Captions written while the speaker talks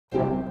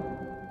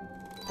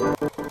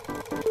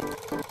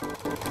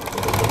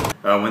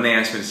When they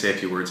asked me to say a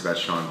few words about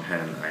Sean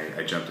Penn,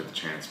 I jumped at the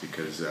chance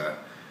because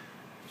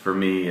for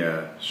me,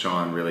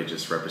 Sean really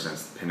just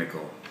represents the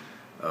pinnacle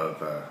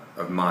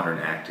of modern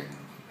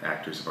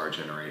actors of our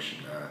generation.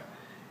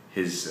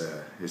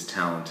 His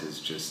talent is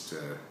just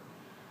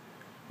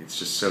it's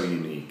just so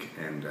unique,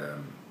 and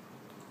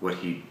what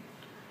he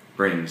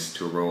brings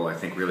to a role, I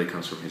think, really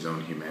comes from his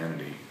own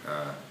humanity,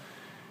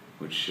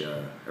 which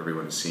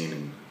everyone has seen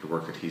in the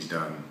work that he's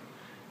done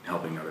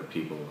helping other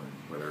people,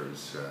 and whether it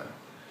was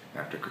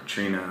after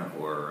Katrina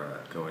or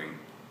going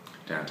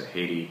down to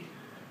Haiti.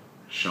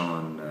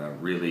 Sean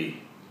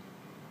really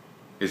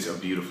is a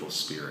beautiful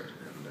spirit,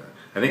 and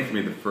I think for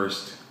me the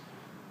first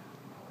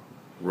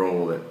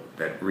role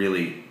that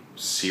really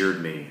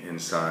seared me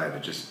inside,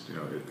 that just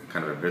it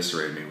kind of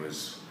eviscerated me,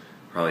 was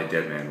probably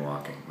Dead Man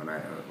Walking. When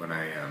I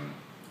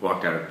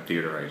walked out of the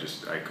theater,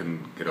 I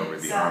couldn't get over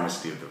the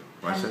honesty of the.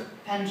 What's it?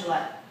 Penn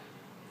Jillette.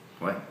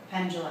 What?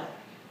 Penn Jillette.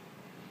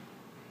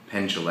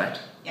 Penn Jillette?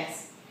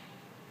 Yes.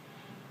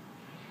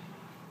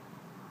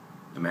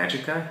 The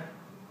magic guy?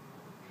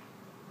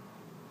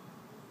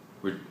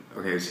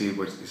 Okay, is he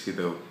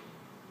the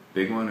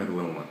big one or the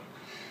little one?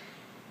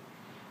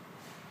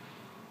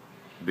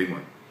 The big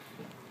one.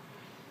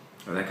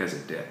 Oh, that guy's a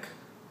dick.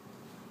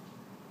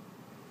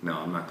 No,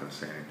 I'm not going to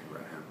say anything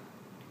about him.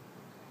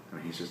 I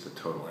mean, he's just a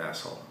total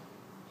asshole.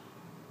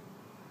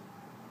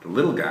 The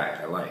little guy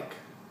I like.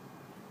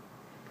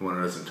 The one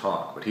who doesn't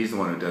talk, but he's the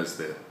one who does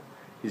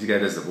he's the guy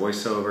who does the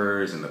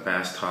voiceovers and the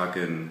fast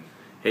talking,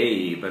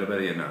 hey, but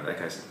no, that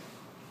guy's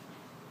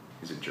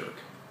he's a jerk.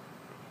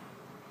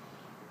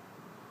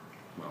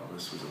 Well,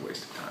 this was a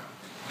waste of time.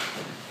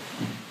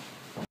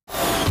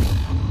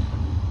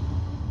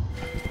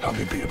 Help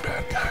me be a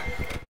bad guy.